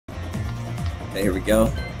Okay, here we go.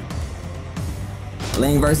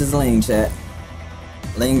 Ling versus Ling, chat.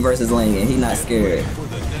 Ling versus Ling, and he not scared.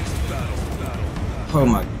 Oh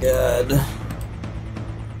my god.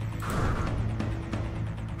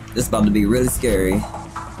 This is about to be really scary.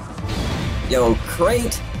 Yo,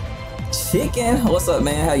 Crate Chicken, what's up,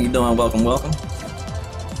 man? How you doing? Welcome, welcome.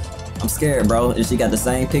 I'm scared, bro. And she got the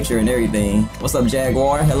same picture and everything. What's up,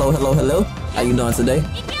 Jaguar? Hello, hello, hello. How you doing today?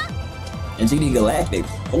 And GD Galactic.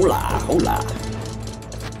 Hola, hola.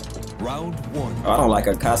 Round one. Oh, I don't like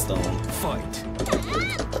her costume. Fight.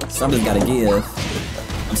 Something's gotta give.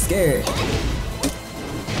 I'm scared.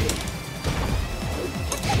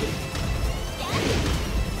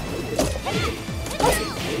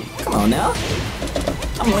 Come on now.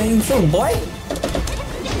 I'm Ling too, boy.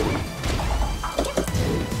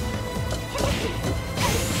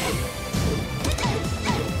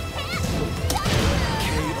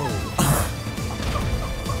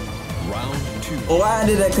 Round two. Why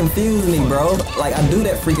did that confuse me, bro? Like, I do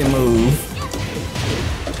that freaking move.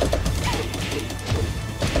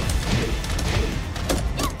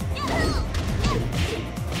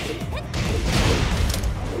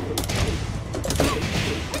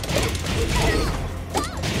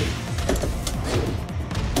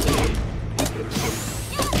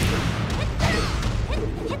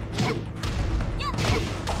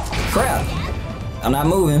 Crap! I'm not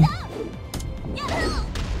moving.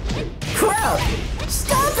 Crap!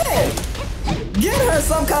 Stop it! Get her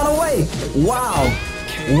some kind of way! Wow!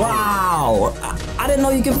 Wow! I didn't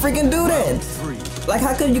know you could freaking do that! Like,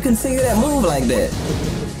 how could you continue that move like that?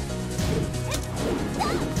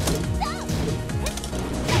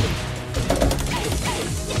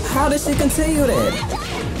 How did she continue that?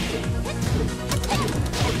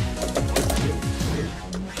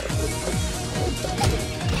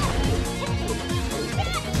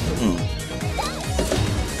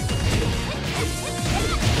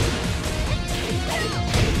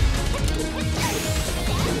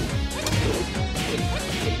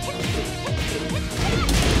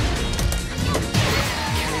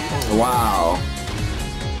 Wow.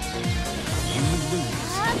 You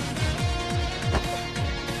lose.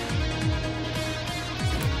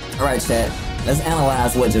 Alright, chat. Let's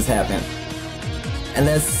analyze what just happened. And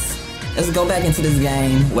let's go back into this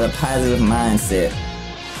game with a positive mindset.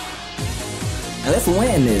 And let's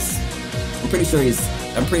win this. I'm pretty sure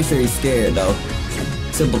he's scared though.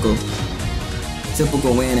 Typical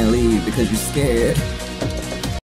win and leave because you're scared.